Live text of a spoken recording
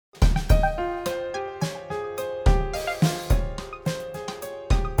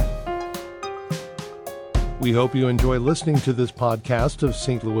We hope you enjoy listening to this podcast of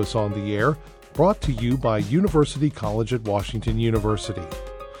St. Louis on the Air, brought to you by University College at Washington University.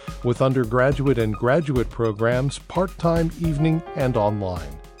 With undergraduate and graduate programs, part-time, evening, and online.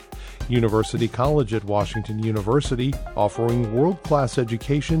 University College at Washington University, offering world-class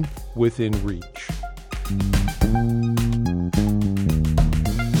education within reach.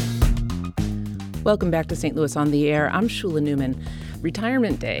 Welcome back to St. Louis on the Air. I'm Shula Newman.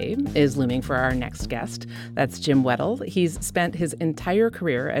 Retirement day is looming for our next guest. That's Jim Weddle. He's spent his entire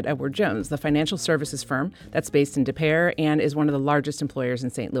career at Edward Jones, the financial services firm that's based in Des Peres and is one of the largest employers in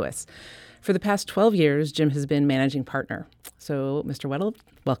St. Louis. For the past 12 years, Jim has been managing partner. So, Mr. Weddle,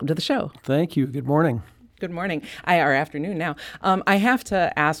 welcome to the show. Thank you. Good morning. Good morning. Or afternoon now. I have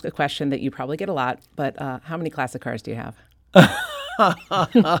to ask a question that you probably get a lot, but how many classic cars do you have?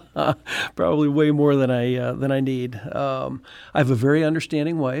 Probably way more than I need. I have a very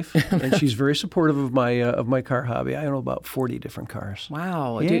understanding wife, and she's very supportive of my car hobby. I own about 40 different cars.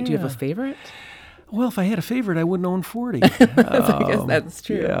 Wow. Yeah. Do you have a favorite? Well, if I had a favorite, I wouldn't own 40. I guess that's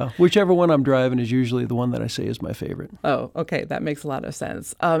true. Yeah. Whichever one I'm driving is usually the one that I say is my favorite. Oh, okay. That makes a lot of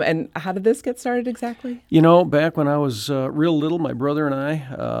sense. And how did this get started exactly? You know, back when I was real little, my brother and I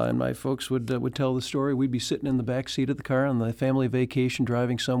and my folks would tell the story. We'd be sitting in the back seat of the car on the family vacation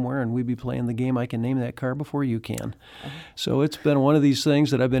driving somewhere, and we'd be playing the game, I Can Name That Car Before You Can. So it's been one of these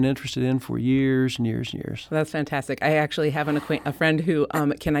things that I've been interested in for years and years and years. That's fantastic. I actually have a friend who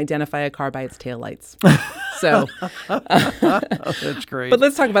can identify a car by its taillights. So that's great. But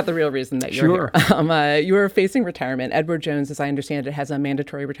let's talk about the real reason that you're Sure. here. You are facing retirement. Edward Jones, as I understand it, has a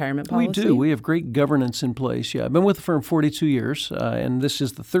mandatory retirement policy. We do. We have great governance in place. Yeah, I've been with the firm 42 years, and this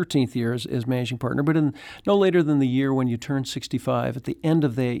is the 13th year as managing partner. But in no later than the year when you turn 65, at the end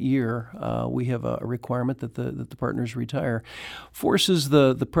of that year, we have a requirement that the partners retire. Forces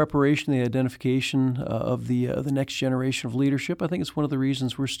the preparation, the identification of the next generation of leadership. I think it's one of the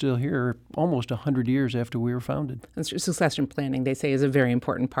reasons we're still here almost 100 years after we were founded. Succession planning, they say, is a very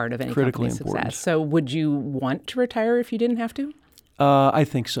important part of any Critically company's important. success. So would you want to retire if you didn't have to? I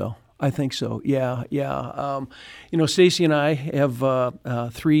think so. Yeah. Stacy and I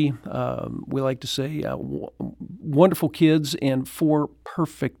have three, we like to say, wonderful kids and four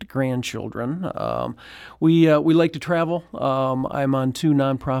perfect grandchildren. We like to travel. I'm on two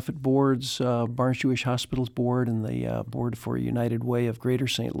nonprofit boards, Barnes Jewish Hospitals Board and the Board for United Way of Greater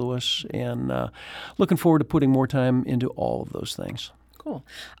St. Louis, and looking forward to putting more time into all of those things. Cool.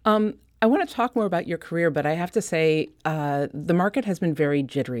 I want to talk more about your career, but I have to say the market has been very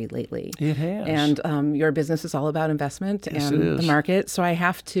jittery lately. It has. And your business is all about investment and the market. So I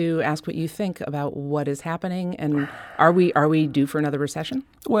have to ask what you think about what is happening, and are we due for another recession?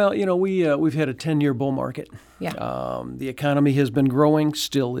 Well, we've had a 10-year bull market. Yeah. The economy has been growing,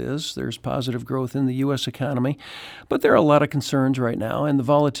 still is. There's positive growth in the U.S. economy, but there are a lot of concerns right now, and the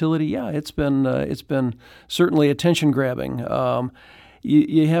volatility, it's been certainly attention grabbing.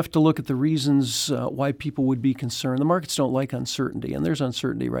 You have to look at the reasons why people would be concerned. The markets don't like uncertainty, and there's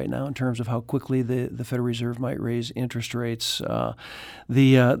uncertainty right now in terms of how quickly the Federal Reserve might raise interest rates,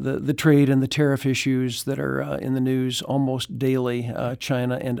 the trade and the tariff issues that are in the news almost daily,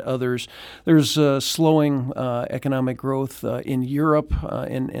 China and others. There's slowing economic growth in Europe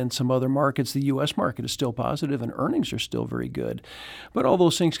and some other markets. The U.S. market is still positive, and earnings are still very good. But all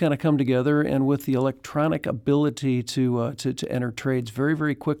those things kind of come together, and with the electronic ability to enter trades very,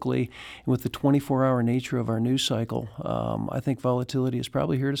 very quickly, and with the 24-hour nature of our news cycle, I think volatility is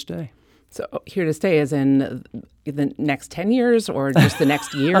probably here to stay. So here to stay as in the next 10 years or just the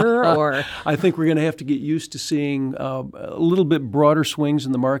next year? Or I think we're going to have to get used to seeing a little bit broader swings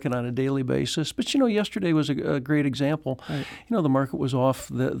in the market on a daily basis. But, yesterday was a great example. Right. The market was off.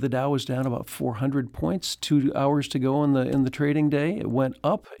 The Dow was down about 400 points, 2 hours to go in the trading day. It went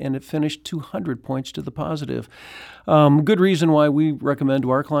up, and it finished 200 points to the positive. Good reason why we recommend to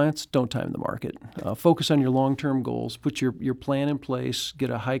our clients, don't time the market. Focus on your long-term goals. Put your plan in place.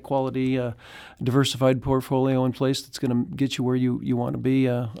 Get a high-quality, diversified portfolio in place that's going to get you where you want to be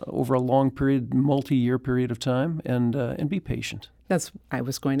over a long period, multi-year period of time, and be patient. I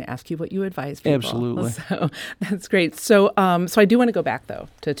was going to ask you what you advise people. Absolutely. So that's great. So I do want to go back, though,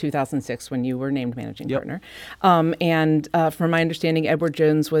 to 2006 when you were named managing partner. And from my understanding, Edward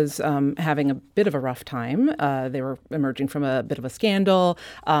Jones was having a bit of a rough time. They were emerging from a bit of a scandal.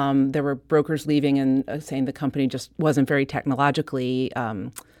 There were brokers leaving and saying the company just wasn't very technologically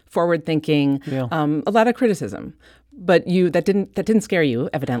forward-thinking, a lot of criticism. But that didn't scare you,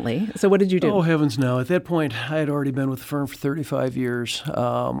 evidently. So what did you do? Oh, heavens no. At that point, I had already been with the firm for 35 years.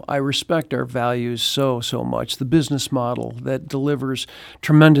 I respect our values so much. The business model that delivers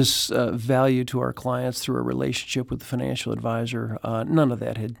tremendous value to our clients through a relationship with the financial advisor, none of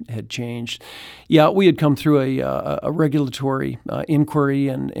that had changed. Yeah, we had come through a regulatory inquiry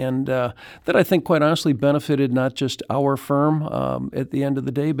and that I think quite honestly benefited not just our firm at the end of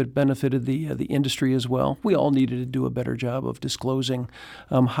the day, but benefited the industry as well. We all needed to do a better job of disclosing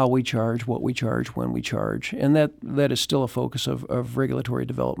how we charge, what we charge, when we charge, and that is still a focus of regulatory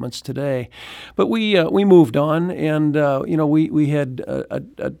developments today. But we moved on, and we had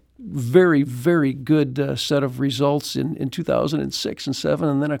a very, very good set of results in 2006 and 2007,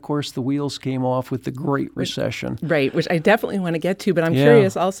 and then of course the wheels came off with the Great Recession. Right, which I definitely want to get to, but I'm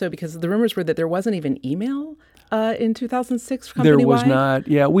curious also because the rumors were that there wasn't even email in 2006 company-wide? There was not.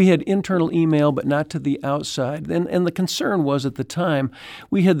 Yeah, we had internal email, but not to the outside. And the concern was at the time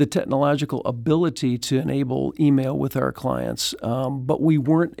we had the technological ability to enable email with our clients, but we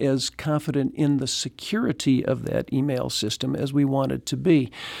weren't as confident in the security of that email system as we wanted to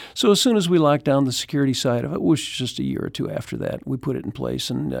be. So as soon as we locked down the security side of it, which was just a year or two after that, we put it in place.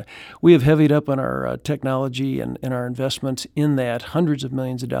 And we have heavied up on our technology and our investments in that, hundreds of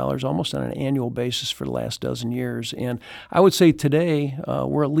millions of dollars, almost on an annual basis for the last dozen years. And I would say today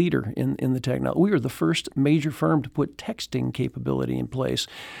we're a leader in the technology. We were the first major firm to put texting capability in place.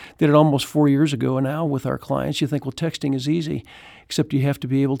 Did it almost 4 years ago now with our clients. You think, well, texting is easy, except you have to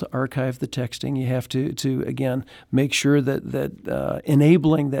be able to archive the texting. You have to again, make sure that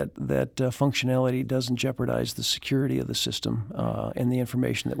enabling that functionality doesn't jeopardize the security of the system and the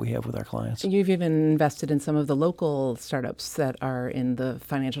information that we have with our clients. You've even invested in some of the local startups that are in the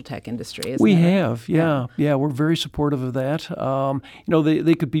financial tech industry, isn't We it? have, yeah. We're very supportive of that.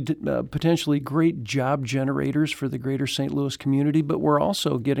 They could be potentially great job generators for the greater St. Louis community, but we're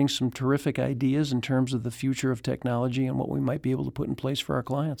also getting some terrific ideas in terms of the future of technology and what we might be able to put in place for our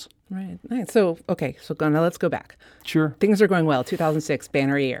clients. Right. So now let's go back. Sure. Things are going well. 2006,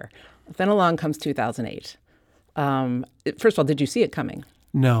 banner year. Then along comes 2008. First of all, did you see it coming?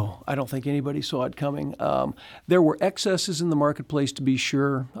 No, I don't think anybody saw it coming. There were excesses in the marketplace, to be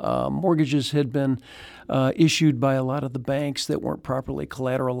sure. Mortgages had been issued by a lot of the banks that weren't properly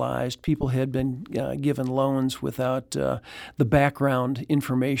collateralized. People had been given loans without the background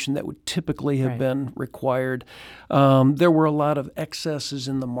information that would typically have been required. There were a lot of excesses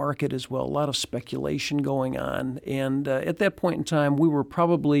in the market as well, a lot of speculation going on. And at that point in time, we were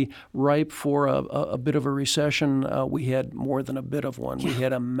probably ripe for a bit of a recession. We had more than a bit of one. We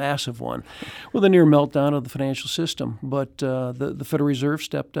had a massive one with a near meltdown of the financial system. But the Federal Reserve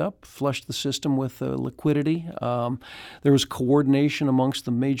stepped up, flushed the system with liquidity. There was coordination amongst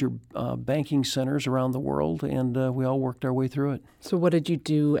the major banking centers around the world, and we all worked our way through it. So what did you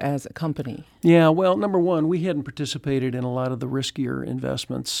do as a company? Yeah, well, number one, we hadn't participated in a lot of the riskier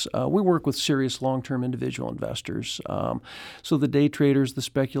investments. We work with serious long-term individual investors. So the day traders, the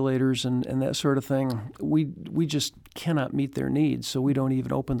speculators, and that sort of thing, we just cannot meet their needs, so we don't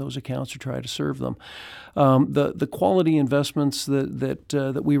even open those accounts or try to serve them. The quality investments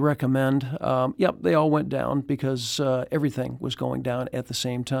that we recommend, they all went down because everything was going down at the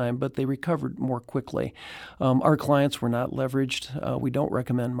same time, but they recovered more quickly. Our clients were not leveraged. We don't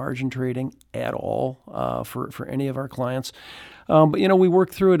recommend margin trading at all for any of our clients. But we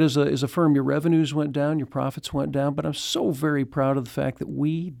worked through it as a firm. Your revenues went down, your profits went down, but I'm so very proud of the fact that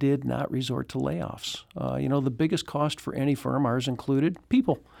we did not resort to layoffs. The biggest cost for any firm, ours included,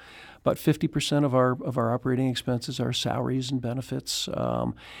 people. About 50% of our operating expenses are salaries and benefits.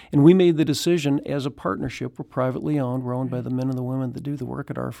 And we made the decision as a partnership. We're privately owned. We're owned by the men and the women that do the work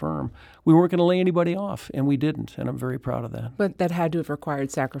at our firm. We weren't going to lay anybody off, and we didn't. And I'm very proud of that. But that had to have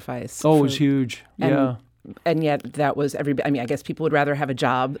required sacrifice. Oh, it was huge. And yet that was everybody. I mean, I guess people would rather have a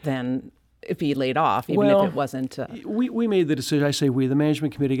job than be laid off, even if it wasn't. We made the decision. I say we, the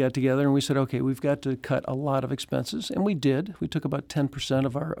management committee got together and we said, okay, we've got to cut a lot of expenses, and we did. We took about 10%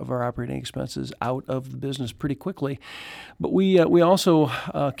 of our operating expenses out of the business pretty quickly. But we also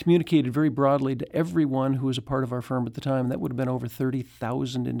communicated very broadly to everyone who was a part of our firm at the time. That would have been over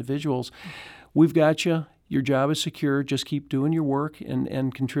 30,000 individuals. We've got you. Your job is secure. Just keep doing your work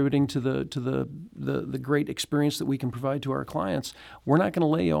and contributing to the great experience that we can provide to our clients. We're not going to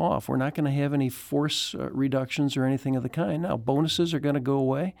lay you off. We're not going to have any force reductions or anything of the kind. Now, bonuses are going to go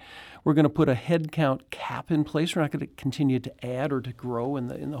away. We're going to put a headcount cap in place. We're not going to continue to add or to grow in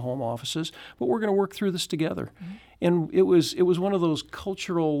the home offices, but we're going to work through this together. Mm-hmm. And it was one of those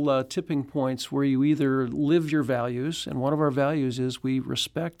cultural tipping points where you either live your values, and one of our values is we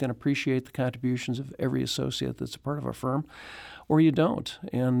respect and appreciate the contributions of every associate that's a part of our firm, or you don't.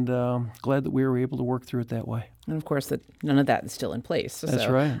 And glad that we were able to work through it that way. And of course, that none of that is still in place. That's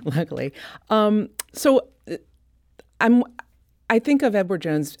so, right. Luckily. I think of Edward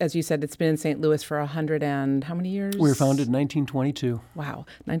Jones, as you said, it's been in St. Louis for 100 and how many years? We were founded in 1922. Wow,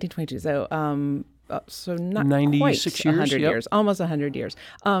 1922. So not 96 quite years, 100 years, almost 100 years.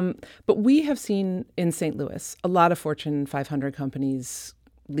 But we have seen in St. Louis a lot of Fortune 500 companies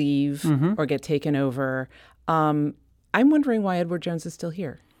leave or get taken over. I'm wondering why Edward Jones is still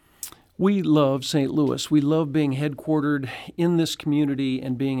here. We love St. Louis. We love being headquartered in this community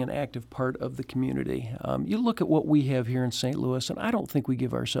and being an active part of the community. You look at what we have here in St. Louis, and I don't think we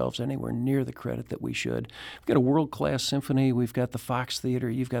give ourselves anywhere near the credit that we should. We've got a world-class symphony. We've got the Fox Theater.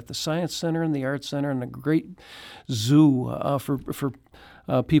 You've got the Science Center and the Arts Center and a great zoo for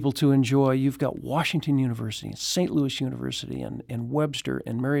people to enjoy. You've got Washington University, St. Louis University, and Webster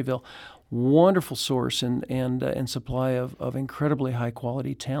and Maryville. Wonderful source and supply of incredibly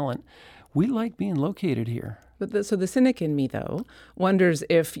high-quality talent. We like being located here. But so the cynic in me, though, wonders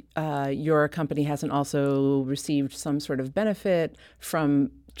if your company hasn't also received some sort of benefit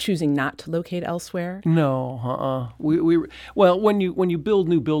from choosing not to locate elsewhere? No, Well, when you build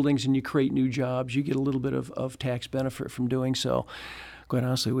new buildings and you create new jobs, you get a little bit of tax benefit from doing so. Quite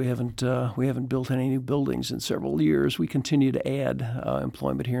honestly, we haven't built any new buildings in several years. We continue to add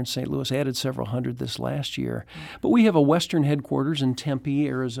employment here in St. Louis. Added several hundred this last year. But we have a Western headquarters in Tempe,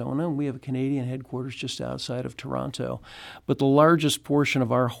 Arizona, and we have a Canadian headquarters just outside of Toronto. But the largest portion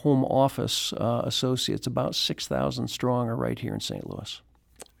of our home office associates, about 6,000 strong, are right here in St. Louis.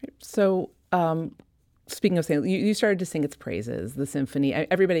 So, speaking of St. Louis, you started to sing its praises, the symphony.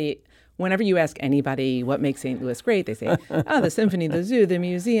 Everybody, whenever you ask anybody what makes St. Louis great, they say, the symphony, the zoo, the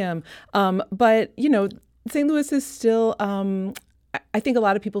museum. But, St. Louis is still, I think a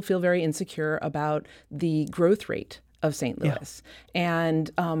lot of people feel very insecure about the growth rate of St. Louis. Yeah. And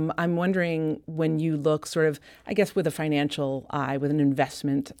I'm wondering, when you look sort of, I guess, with a financial eye, with an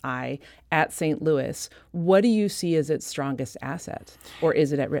investment eye at St. Louis, what do you see as its strongest asset, or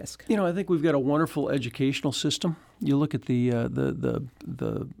is it at risk? I think we've got a wonderful educational system. You look at the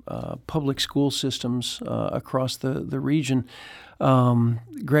public school systems across the region.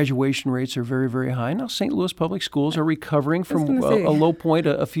 Graduation rates are very, very high. Now, St. Louis public schools are recovering from a low point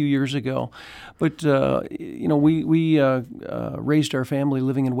a few years ago. But, we raised our family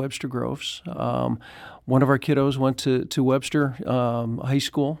living in Webster Groves. One of our kiddos went to Webster High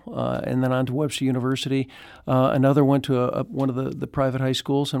School and then on to Webster University. Another went to one of the private high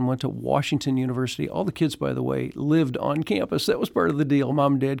schools and went to Washington University. All the kids, by the way, lived on campus. That was part of the deal.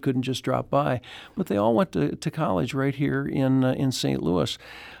 Mom and Dad couldn't just drop by. But they all went to college right here in St. Louis.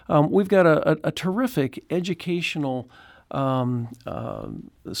 We've got a terrific educational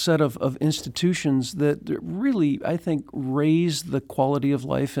set of institutions that really, I think, raise the quality of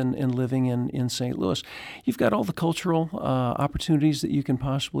life and living in St. Louis. You've got all the cultural opportunities that you can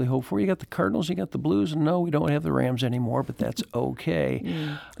possibly hope for. You got the Cardinals, you got the Blues, and no, we don't have the Rams anymore, but that's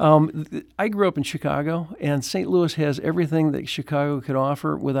okay. I grew up in Chicago, and St. Louis has everything that Chicago could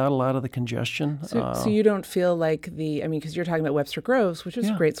offer without a lot of the congestion. So you don't feel like because you're talking about Webster Groves, which is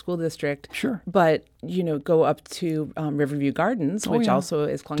a great school district. Sure. But, go up to Riverview Gardens, which also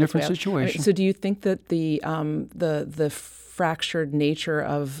is Columbus. Different situation. So do you think that the fractured nature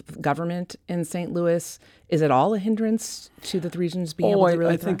of government in St. Louis is at all a hindrance to the regions being able to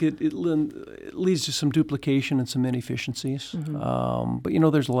really thrive? I think it leads to some duplication and some inefficiencies. But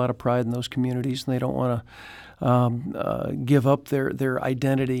there's a lot of pride in those communities, and they don't want to give up their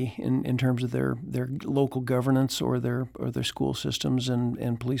identity in terms of their local governance or their school systems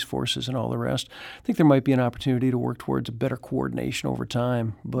and police forces and all the rest. I think there might be an opportunity to work towards a better coordination over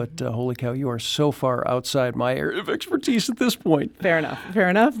time. But holy cow, you are so far outside my area of expertise at this point. Fair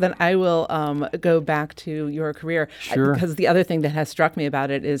enough. Then I will go back to your career. Sure. Because the other thing that has struck me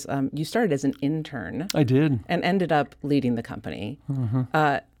about it is you started as an intern. I did. And ended up leading the company.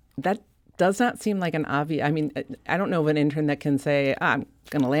 That does not seem like an obvious. I don't know of an intern that can say, I'm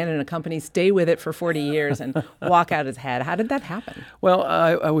going to land in a company, stay with it for 40 years, and walk out as head. How did that happen? Well,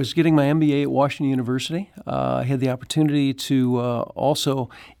 I was getting my MBA at Washington University. I had the opportunity to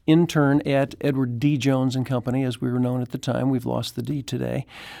also intern at Edward D. Jones and Company, as we were known at the time. We've lost the D today.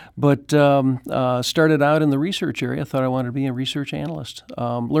 But started out in the research area. Thought I wanted to be a research analyst.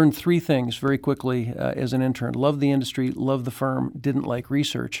 Learned three things very quickly as an intern. Loved the industry, loved the firm, didn't like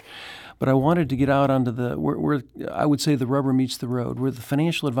research. But I wanted to get out onto where I would say the rubber meets the road, where the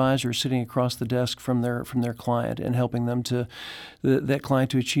financial advisor is sitting across the desk from their client and helping them that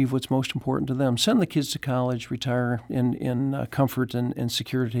client to achieve what's most important to them. Send the kids to college, retire in comfort and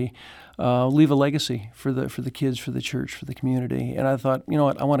security, leave a legacy for the kids, for the church, for the community. And I thought, you know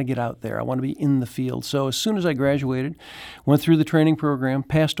what, I want to get out there. I want to be in the field. So as soon as I graduated, went through the training program,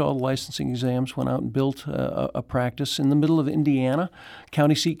 passed all the licensing exams, went out and built a practice in the middle of Indiana,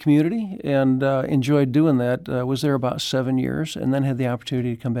 county seat community, and enjoyed doing that. Was there about 7 years, and then had the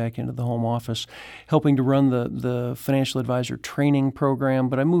opportunity to come back into the home office, helping to run the financial advisor training program.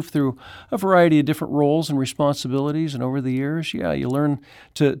 But I moved through a variety of different roles and responsibilities, and over the years, you learn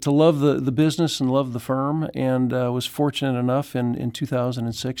to love the business and love the firm, and was fortunate enough in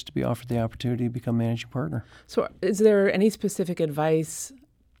 2006 to be offered the opportunity to become managing partner. So is there any specific advice,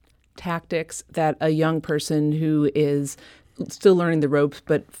 tactics that a young person who is still learning the ropes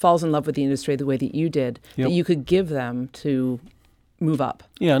but falls in love with the industry the way that you did, that you could give them to move up?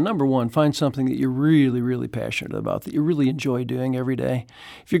 Yeah, number one, find something that you're really, really passionate about, that you really enjoy doing every day.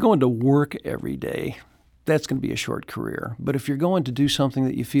 If you're going to work every day, that's going to be a short career. But if you're going to do something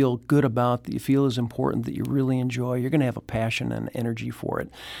that you feel good about, that you feel is important, that you really enjoy, you're going to have a passion and energy for it.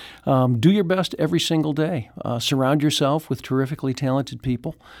 Do your best every single day. Surround yourself with terrifically talented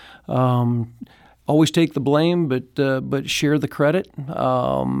people. Always take the blame, but share the credit,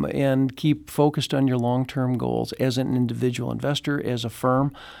 and keep focused on your long-term goals as an individual investor, as a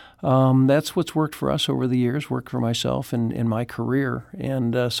firm. That's what's worked for us over the years, worked for myself in my career,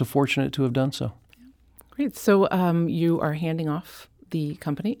 and so fortunate to have done so. Great. So you are handing off the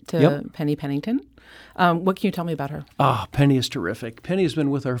company to Penny Pennington. What can you tell me about her? Penny is terrific. Penny has been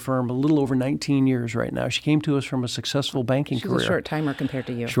with our firm a little over 19 years right now. She came to us from a successful banking career. She's a short timer compared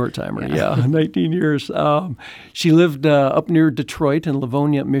to you. Short timer, yeah 19 years. She lived up near Detroit in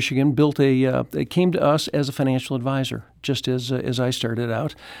Livonia, Michigan, came to us as a financial advisor, just as I started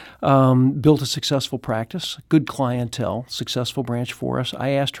out. Built a successful practice, good clientele, successful branch for us. I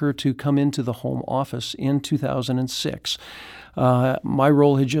asked her to come into the home office in 2006. My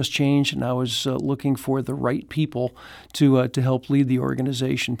role had just changed, and I was looking for the right people to help lead the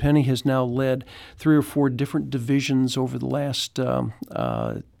organization. Penny has now led 3 or 4 different divisions over the last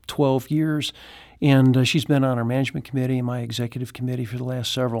 12 years. And she's been on our management committee and my executive committee for the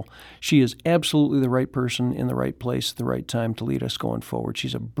last several. She is absolutely the right person in the right place at the right time to lead us going forward.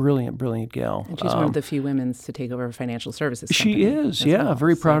 She's a brilliant, brilliant gal. And she's one of the few women to take over a financial services company. She is,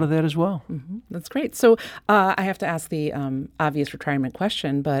 very proud of that as well. Mm-hmm. That's great. So I have to ask the obvious retirement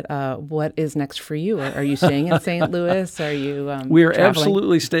question, but what is next for you? Are you staying in St. Louis? Are you We are traveling?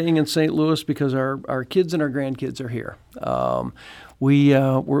 Absolutely staying in St. Louis because our kids and our grandkids are here.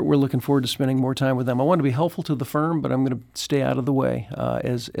 We're looking forward to spending more time with them. I want to be helpful to the firm, but I'm going to stay out of the way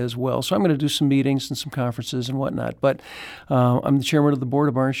as well. So I'm going to do some meetings and some conferences and whatnot. But I'm the chairman of the board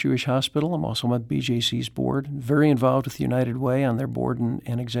of Barnes Jewish Hospital. I'm also on BJC's board. Very involved with United Way on their board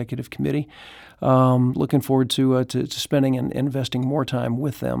and executive committee. Looking forward to spending and investing more time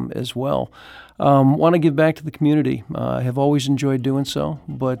with them as well. Want to give back to the community. Have always enjoyed doing so.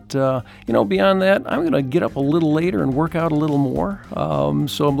 But, beyond that, I'm going to get up a little later and work out a little more.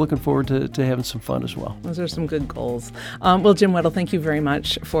 So I'm looking forward to having some fun as well. Those are some good goals. Well, Jim Weddle, thank you very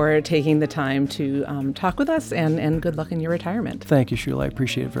much for taking the time to talk with us, and good luck in your retirement. Thank you, Sheila. I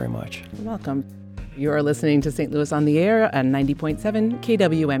appreciate it very much. You're welcome. You are listening to St. Louis on the Air on 90.7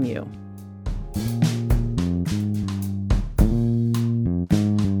 KWMU.